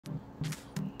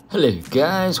Hello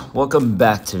guys, welcome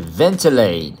back to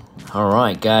Ventilate.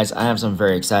 Alright guys, I have some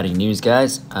very exciting news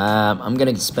guys. I'm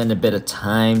gonna spend a bit of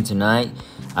time tonight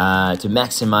to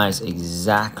maximize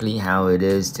exactly how it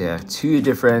is to have two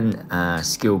different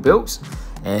skill builds.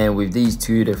 And with these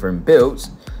two different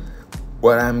builds,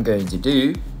 what I'm going to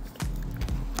do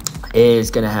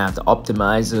is gonna have the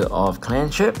optimizer of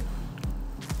clanship,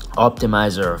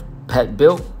 optimizer of pet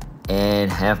build, and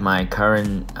have my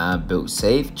current build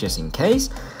saved just in case.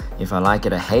 If I like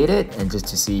it, I hate it, and just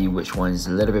to see which one's a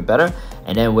little bit better.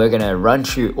 And then we're gonna run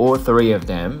through all three of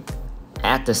them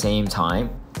at the same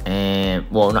time, and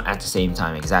well, not at the same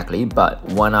time exactly, but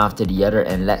one after the other,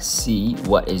 and let's see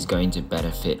what is going to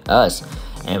benefit us.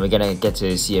 And we're gonna get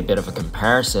to see a bit of a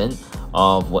comparison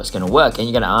of what's gonna work. And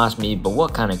you're gonna ask me, but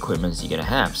what kind of equipment are you gonna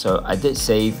have? So I did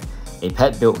save a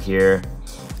pet build here.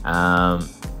 I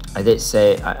did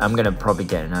say I'm gonna probably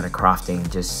get another crafting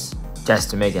just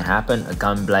to make it happen, a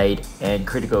gun blade, and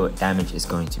critical damage is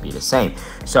going to be the same.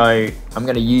 So I'm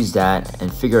gonna use that and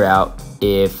figure out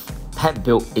if pet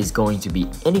build is going to be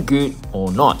any good or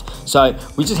not. So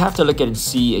we just have to look at and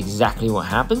see exactly what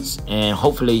happens, and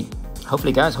hopefully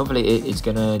guys, it's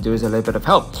gonna do us a little bit of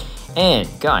help. And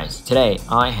guys, today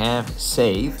I have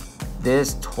saved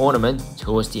this tournament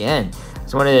towards the end.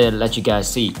 So I wanted to let you guys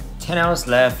see 10 hours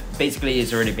left. Basically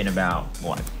it's already been about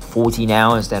what, 14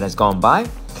 hours that has gone by.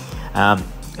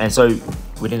 And so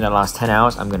within the last 10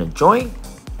 hours I'm going to join,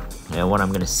 and what I'm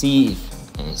going to see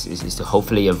is to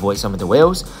hopefully avoid some of the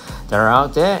whales that are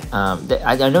out there.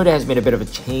 I know there has been a bit of a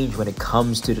change when it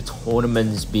comes to the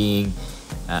tournaments being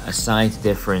assigned to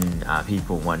different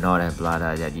people and whatnot, and blah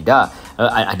blah blah blah.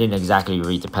 I didn't exactly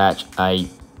read the patch. I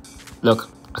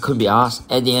couldn't be asked.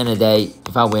 At the end of the day,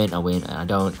 if I win, I win, and I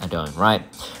don't, right?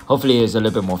 Hopefully it's a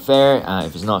little bit more fair.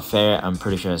 If it's not fair, I'm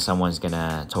pretty sure someone's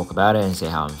gonna talk about it and say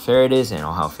how unfair it is and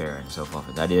how fair and so forth.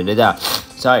 So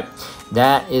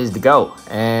that is the goal.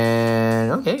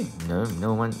 And okay,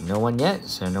 no one yet.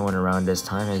 So no one around this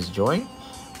time has joined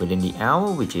within the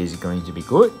hour, which is going to be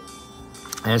good.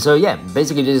 And so yeah,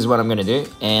 basically this is what I'm gonna do,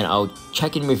 and I'll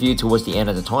check in with you towards the end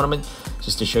of the tournament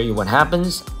just to show you what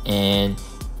happens. And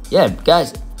yeah,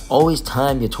 guys, always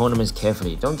time your tournaments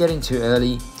carefully. Don't get in too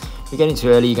early. If you're getting too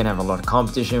early, you're gonna have a lot of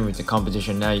competition. With the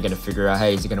competition now, you're gonna figure out,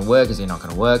 hey, is it gonna work? Is it not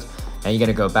gonna work? And you're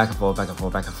gonna go back and forth,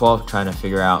 trying to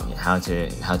figure out how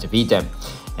to beat them.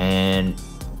 And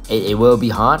it will be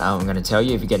hard. I'm gonna tell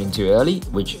you if you're getting too early,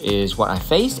 which is what I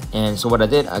faced. And so what I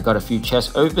did, I got a few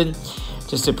chests open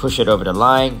just to push it over the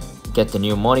line, get the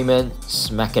new monument,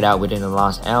 smack it out within the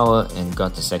last hour, and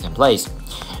got the second place.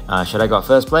 Should I got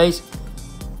first place?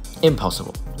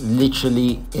 Impossible,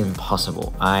 literally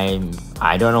impossible. I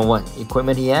don't know what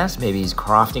equipment he has. Maybe his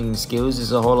crafting skills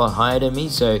is a whole lot higher than me,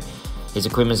 so his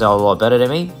equipment's are a lot better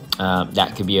than me.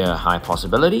 That could be a high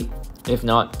possibility. If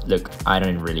not, look, I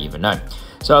don't really even know.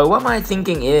 So what my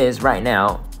thinking is right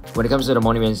now, when it comes to the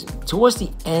monuments, towards the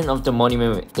end of the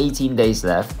monument with 18 days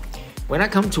left, when I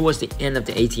come towards the end of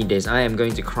the 18 days, I am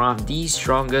going to craft the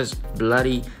strongest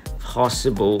bloody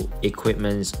possible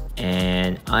equipments,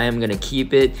 and I am gonna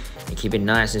keep it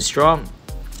nice and strong,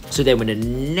 so that when the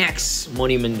next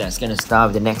monument that's gonna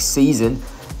start the next season,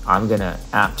 I'm gonna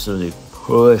absolutely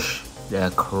push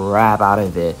the crap out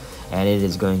of it, and it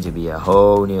is going to be a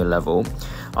whole new level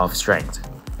of strength.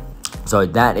 So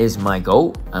that is my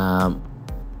goal.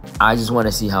 I just want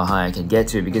to see how high I can get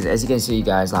to, because as you can see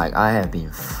guys, like, I have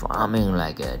been farming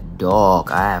like a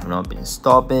dog. I have not been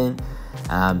stopping.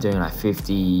 I'm doing like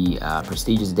 50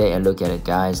 prestiges a day, and look at it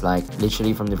guys, like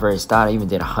literally from the very start I even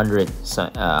did 100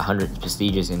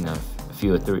 prestiges in a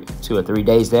few or 2 or 3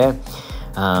 days there,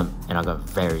 and I got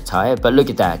very tired. But look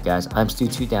at that guys, I'm still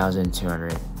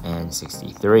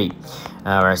 2,263,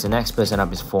 whereas the next person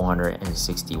up is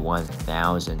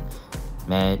 461,000.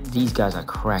 Man, these guys are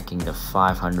cracking the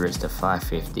 500s to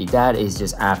 550. That is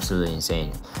just absolutely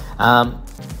insane.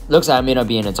 Looks like I may not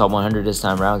be in the top 100 this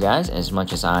time around, guys, as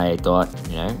much as I thought,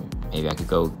 you know, maybe I could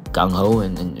go gung-ho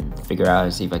and figure out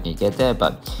and see if I can get there,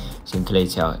 but you can clearly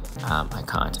tell I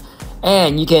can't.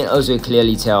 And you can also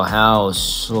clearly tell how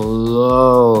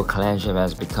slow clanship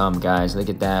has become, guys. Look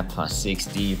at that, plus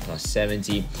 60, plus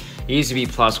 70. It used to be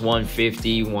plus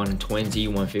 150, 120,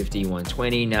 150,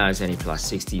 120. Now it's only plus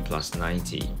 60, plus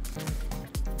 90.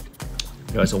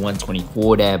 There's a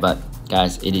 124 there, but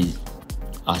guys, it is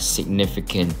a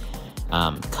significant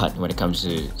cut when it comes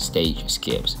to stage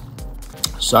skips.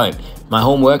 So my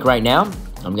homework right now,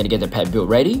 I'm gonna get the pet build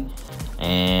ready,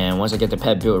 and once I get the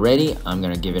pet build ready, I'm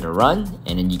gonna give it a run,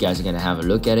 and then you guys are gonna have a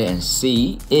look at it and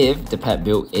see if the pet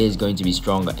build is going to be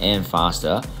stronger and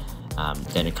faster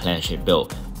than a clanship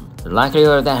build. The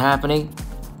likelihood of that happening,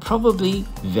 probably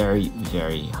very,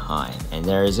 very high. And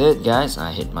there is it, guys.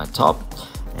 I hit my top,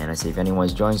 and I see if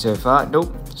anyone's joined so far.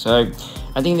 Nope. So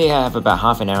I think they have about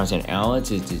half an hour to an hour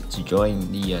to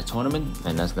join the tournament,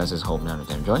 and let's just hope none of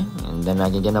them join, and then I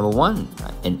can get number one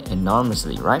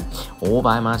anonymously, right? All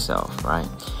by myself, right?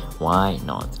 Why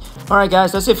not? Alright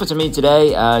guys, that's it for me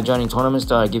today. Joining tournaments,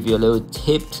 so I give you a little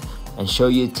tips and show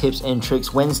you tips and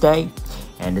tricks Wednesday.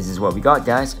 And this is what we got,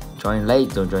 guys. Join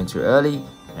late, don't join too early,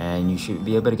 and you should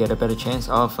be able to get a better chance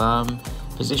of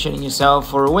positioning yourself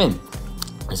for a win.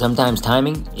 Sometimes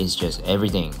timing is just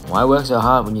everything. Why work so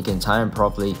hard when you can time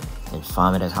properly and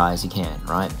farm it as high as you can,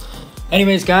 right?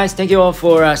 Anyways, guys, thank you all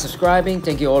for subscribing.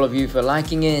 Thank you all of you for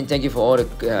liking it, and thank you for all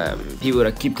the people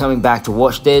that keep coming back to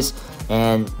watch this.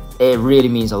 And it really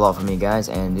means a lot for me, guys,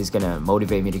 and it's gonna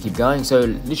motivate me to keep going. So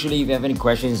literally, if you have any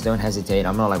questions, don't hesitate.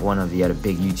 I'm not like one of the other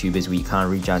big YouTubers where you can't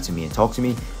reach out to me and talk to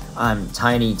me. I'm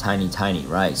tiny,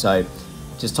 right? So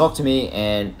just talk to me,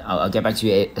 and I'll get back to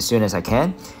you as soon as I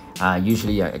can.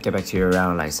 Usually I get back to you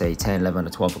around like say 10, 11 or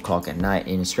 12 o'clock at night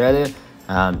in Australia.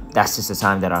 That's just the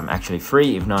time that I'm actually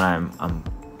free. If not, I'm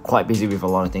quite busy with a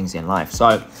lot of things in life.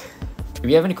 So if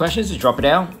you have any questions, just drop it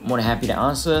down. More than happy to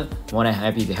answer. More than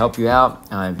happy to help you out.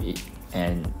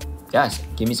 And guys,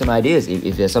 give me some ideas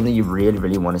if there's something you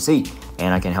really want to see,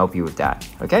 and I can help you with that.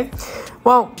 Okay?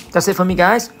 Well, that's it for me,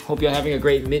 guys. Hope you're having a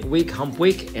great midweek, hump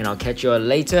week, and I'll catch you all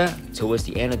later towards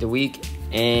the end of the week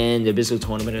and the Bissell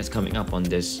tournament is coming up on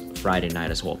this Friday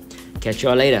night as well. Catch you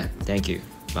all later. Thank you.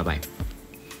 Bye-bye.